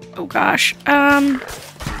 Oh gosh.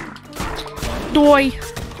 Doy.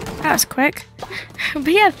 That was quick.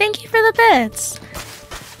 But yeah, thank you for the bits.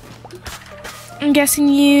 I'm guessing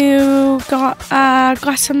you got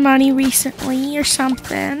some money recently or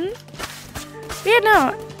something. But yeah,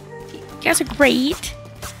 no. You guys are great.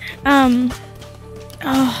 And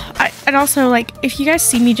also, like, if you guys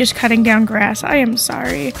see me just cutting down grass, I am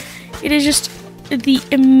sorry. It is just the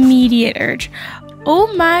immediate urge.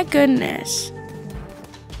 Oh my goodness.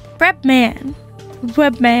 Webman.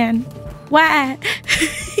 Why?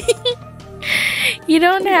 You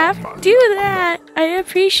don't have to do that. I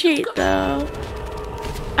appreciate though.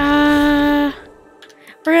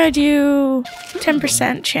 We're gonna do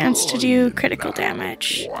 10% chance to do critical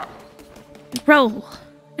damage. Roll.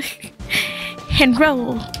 And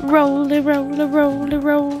roll.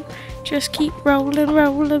 Roll. Just keep rolling.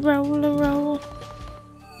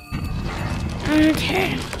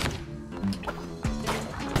 Okay.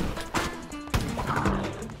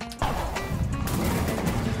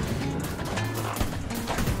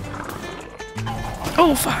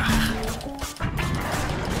 Oh, fuck.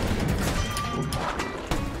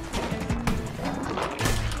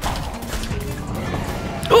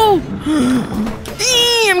 Oh!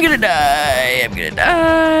 I'm gonna die.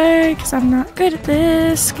 Because I'm not good at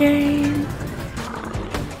this game.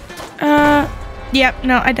 Yep,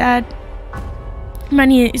 no, I died.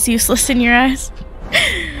 Money is useless in your eyes.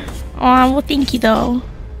 Aw, well, thank you, though.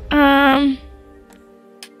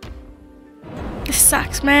 This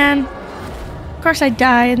sucks, man. Of course I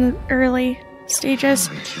die in the early stages.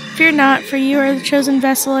 Fear not, for you are the chosen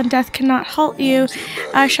vessel, and death cannot halt you.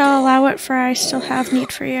 I shall allow it, for I still have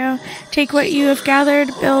need for you. Take what you have gathered,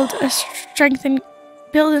 build and strengthen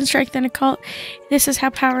a cult. This is how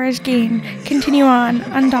power is gained. Continue on,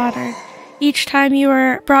 undaughter. Each time you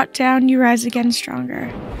are brought down, you rise again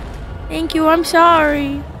stronger. Thank you, I'm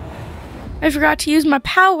sorry. I forgot to use my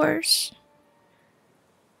powers.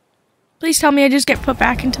 Please tell me I just get put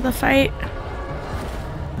back into the fight.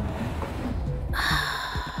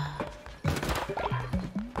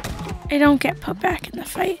 I don't get put back in the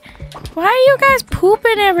fight. Why are you guys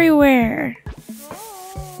pooping everywhere?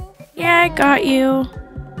 Yeah, I got you.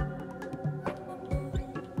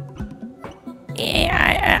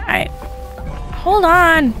 Yeah, I hold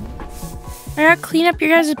on. I gotta clean up your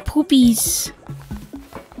guys' poopies.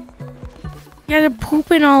 You guys are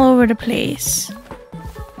pooping all over the place.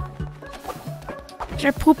 Is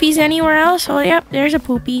there poopies anywhere else? Oh, yep, there's a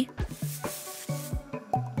poopy.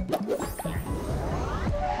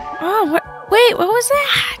 Oh, what? Wait, what was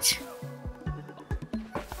that?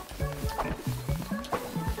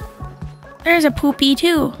 There's a poopy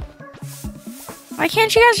too. Why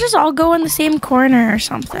can't you guys just all go in the same corner or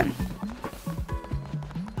something?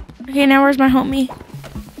 Okay, now where's my homie?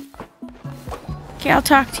 Okay, I'll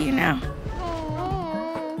talk to you now.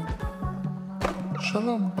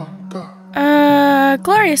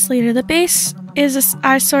 Glorious leader, the base is an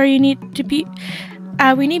eyesore. You need to be.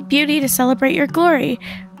 We need beauty to celebrate your glory.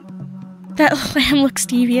 That lamb looks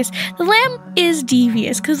devious. The lamb is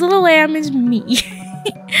devious because the lamb is me.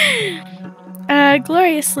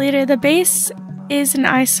 Glorious leader, the base is an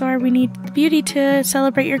eyesore. We need beauty to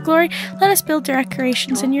celebrate your glory. Let us build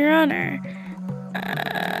decorations in your honor.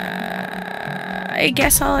 I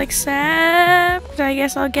guess I'll accept. I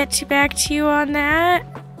guess I'll get back to you on that.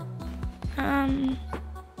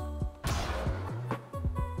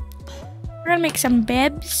 We're gonna make some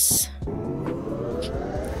bibs.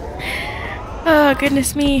 Oh,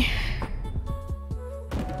 goodness me.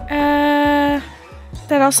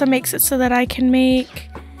 That also makes it so that I can make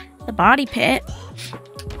the body pit.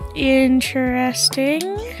 Interesting.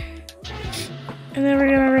 And then we're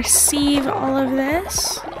gonna receive all of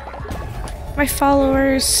this. My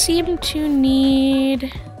followers seem to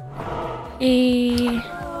need a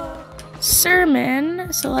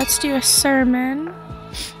sermon, so let's do a sermon.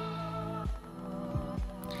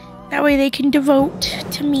 That way they can devote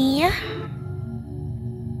to me.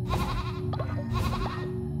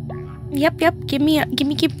 Yep, gimme.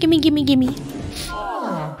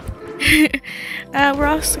 We're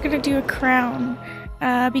also gonna do a crown,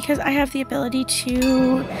 because I have the ability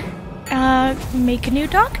to make a new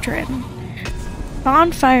doctrine.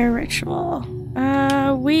 Bonfire ritual.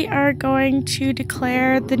 We are going to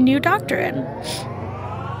declare the new doctrine.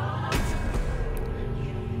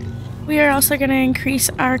 We are also going to increase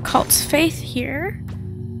our cult's faith here.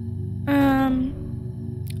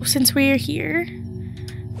 Since we are here,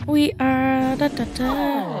 we are...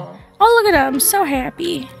 Oh, look at them. I'm so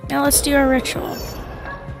happy. Now let's do our ritual.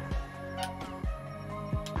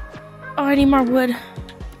 Oh, I need more wood.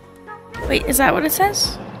 Wait, is that what it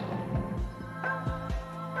says?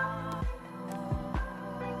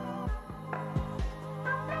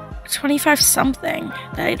 $25 something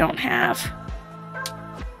that I don't have.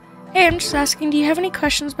 Hey, I'm just asking, do you have any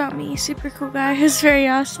questions about me? Super cool guy who's very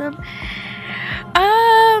awesome.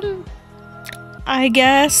 I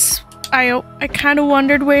guess I kind of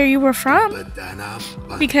wondered where you were from,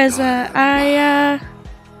 because you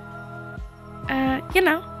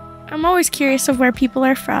know, I'm always curious of where people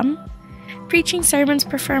are from. Preaching sermons,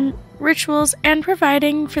 perform rituals, and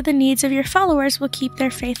providing for the needs of your followers will keep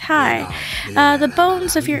their faith high. The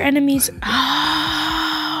bones of your enemies...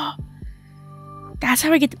 Oh, that's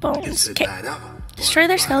how I get the bones. Okay. Destroy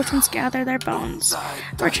their skeletons, gather their bones.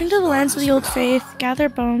 Return to the lands of the old faith, gather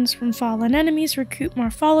bones from fallen enemies, recruit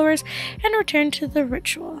more followers, and return to the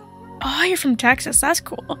ritual. Oh, you're from Texas. That's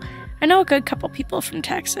cool. I know a good couple people from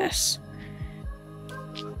Texas.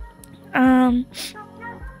 Our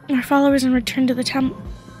followers and return to the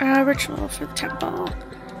ritual for the temple.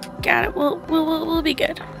 Got it. We'll be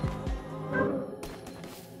good.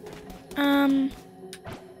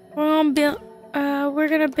 We're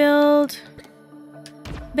gonna build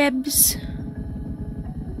bibs.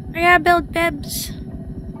 I gotta build bibs.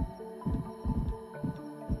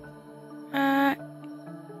 A.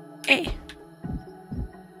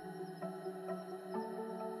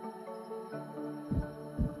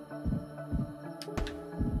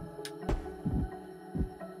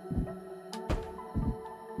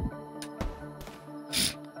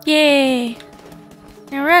 Yay!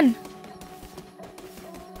 Now run.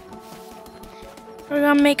 We're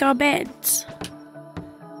gonna make our beds.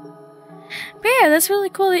 But yeah, that's really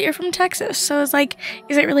cool that you're from Texas. So it's like,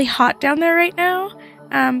 is it really hot down there right now?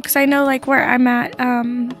 Because I know like where I'm at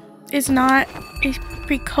is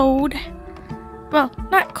pretty cold. Well,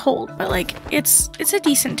 not cold, but like it's a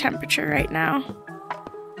decent temperature right now.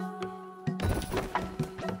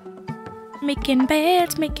 Making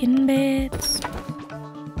beds.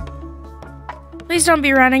 Please don't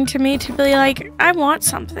be running to me to be like, I want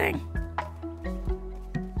something.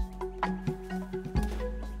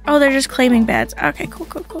 Oh, they're just claiming beds. Okay, cool.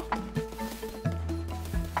 I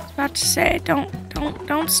was about to say,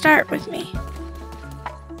 don't start with me.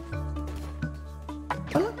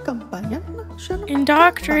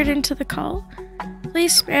 Indoctrinate into the cult.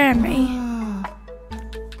 Please spare me.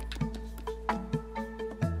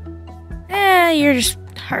 You're just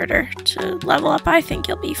harder to level up. I think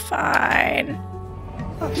you'll be fine.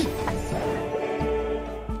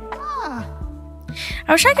 I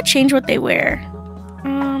wish I could change what they wear.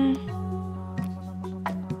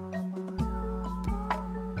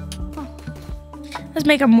 Let's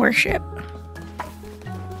make them worship.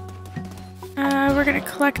 We're gonna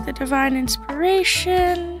collect the divine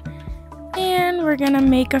inspiration, and we're gonna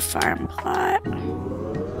make a farm plot.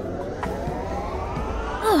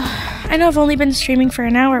 I know I've only been streaming for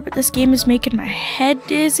an hour, but this game is making my head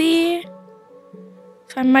dizzy.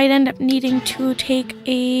 So I might end up needing to take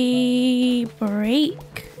a break.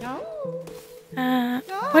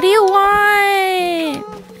 What do you want?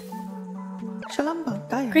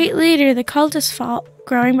 Great leader, the cult is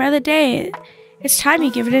growing by the day. It's time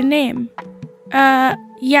you give it a name.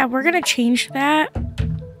 Yeah, we're gonna change that.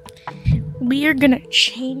 We are gonna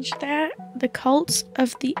change that. The cults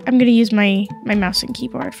of the... I'm gonna use my mouse and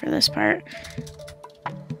keyboard for this part.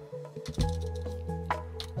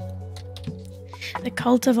 The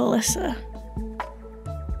cult of Alyssa.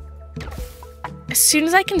 As soon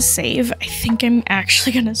as I can save, I think I'm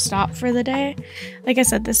actually gonna stop for the day. Like I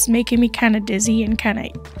said, this is making me kind of dizzy and kind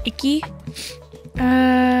of icky.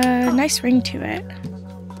 Nice ring to it.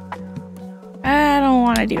 I don't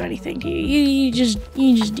want to do anything to you. You just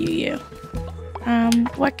do you.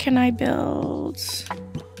 What can I build?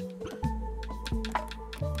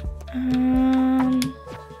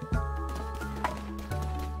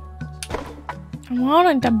 I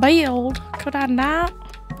wanted to build. Could I not?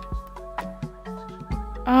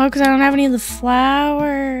 Oh, because I don't have any of the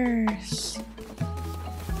flowers.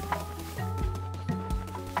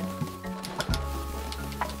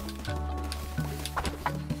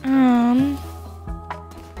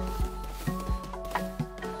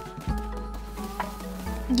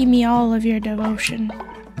 Give me all of your devotion.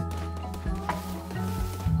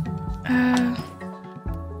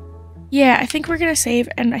 Yeah, I think we're gonna save,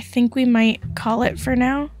 and I think we might call it for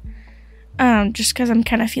now. Just because I'm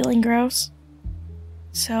kind of feeling gross.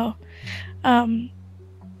 So,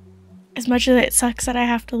 as much as it sucks that I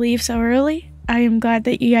have to leave so early, I am glad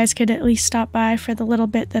that you guys could at least stop by for the little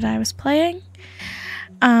bit that I was playing.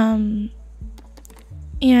 And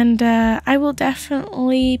I will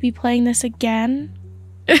definitely be playing this again.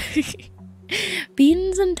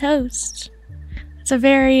 Beans and toast. It's a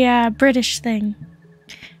very British thing.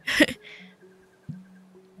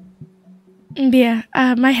 Yeah,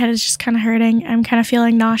 my head is just kind of hurting. I'm kind of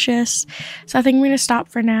feeling nauseous. So I think I'm going to stop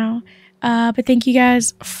for now. But thank you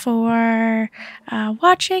guys for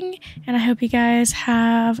watching. And I hope you guys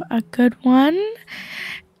have a good one.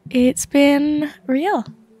 It's been real.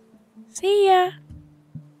 See ya.